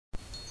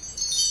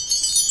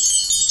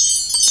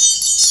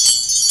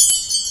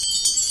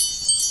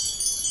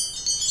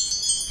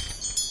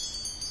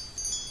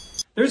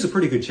There's a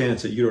pretty good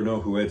chance that you don't know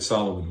who Ed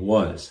Solomon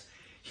was.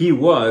 He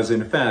was,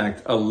 in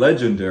fact, a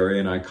legendary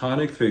and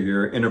iconic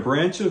figure in a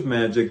branch of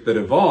magic that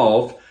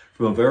evolved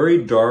from a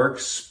very dark,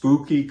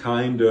 spooky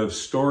kind of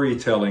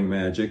storytelling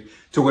magic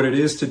to what it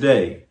is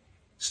today,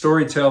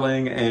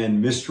 storytelling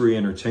and mystery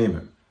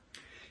entertainment.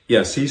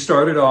 Yes, he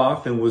started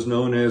off and was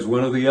known as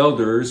one of the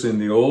elders in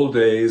the old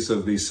days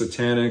of the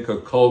satanic,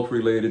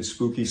 occult-related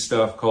spooky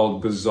stuff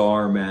called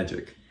bizarre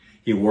magic.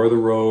 He wore the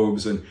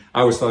robes, and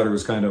I always thought it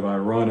was kind of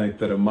ironic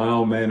that a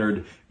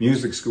mild-mannered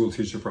music school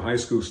teacher for high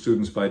school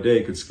students by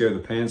day could scare the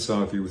pants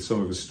off you with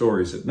some of his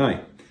stories at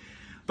night.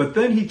 But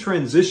then he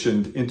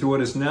transitioned into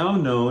what is now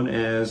known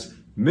as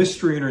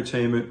mystery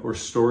entertainment or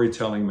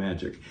storytelling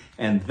magic.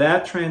 And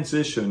that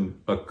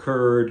transition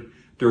occurred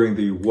during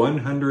the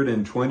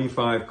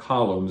 125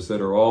 columns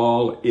that are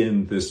all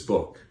in this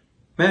book.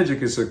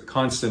 Magic is a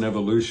constant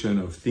evolution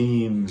of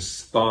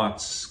themes,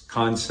 thoughts,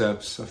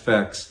 concepts,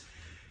 effects,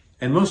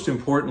 and most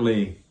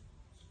importantly,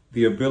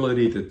 the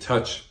ability to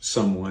touch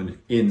someone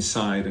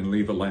inside and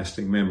leave a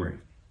lasting memory.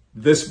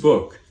 This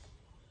book,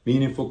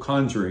 Meaningful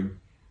Conjuring,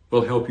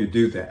 will help you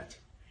do that.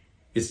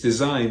 It's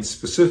designed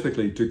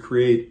specifically to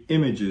create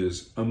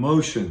images,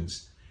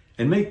 emotions,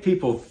 and make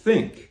people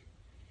think.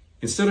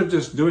 Instead of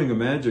just doing a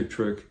magic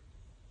trick,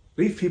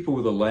 leave people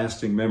with a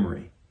lasting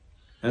memory.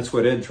 That's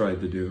what Ed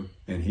tried to do,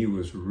 and he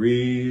was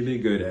really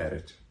good at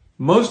it.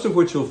 Most of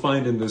what you'll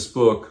find in this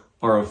book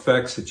are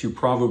effects that you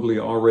probably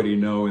already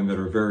know and that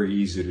are very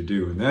easy to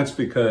do. And that's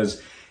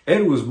because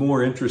Ed was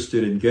more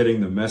interested in getting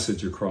the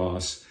message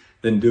across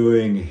than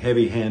doing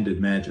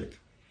heavy-handed magic.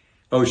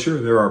 Oh, sure,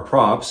 there are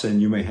props,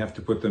 and you may have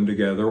to put them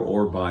together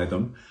or buy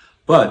them.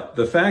 But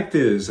the fact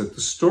is that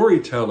the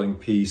storytelling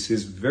piece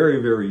is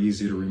very, very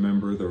easy to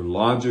remember. They're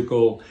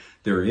logical,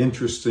 they're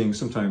interesting,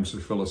 sometimes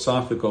they're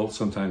philosophical,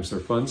 sometimes they're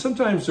fun,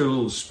 sometimes they're a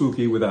little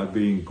spooky without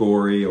being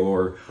gory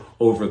or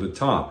over the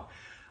top.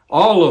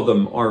 All of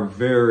them are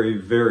very,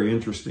 very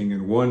interesting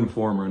in one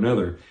form or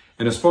another.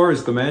 And as far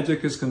as the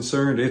magic is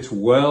concerned, it's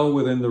well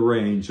within the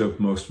range of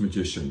most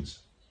magicians.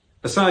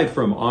 Aside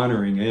from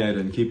honoring Ed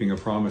and keeping a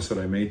promise that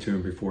I made to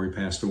him before he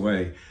passed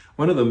away,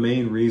 one of the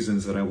main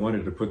reasons that I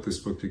wanted to put this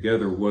book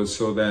together was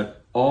so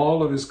that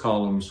all of his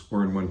columns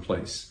were in one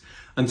place.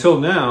 Until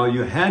now,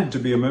 you had to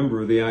be a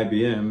member of the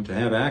IBM to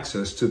have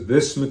access to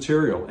this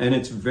material. And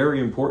it's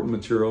very important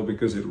material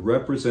because it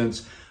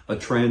represents a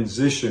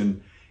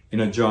transition in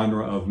a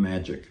genre of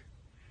magic.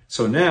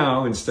 So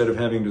now, instead of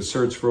having to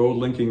search for old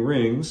linking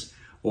rings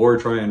or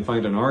try and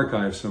find an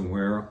archive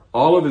somewhere,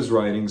 all of his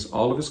writings,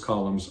 all of his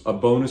columns, a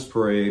bonus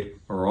parade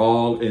are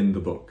all in the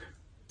book.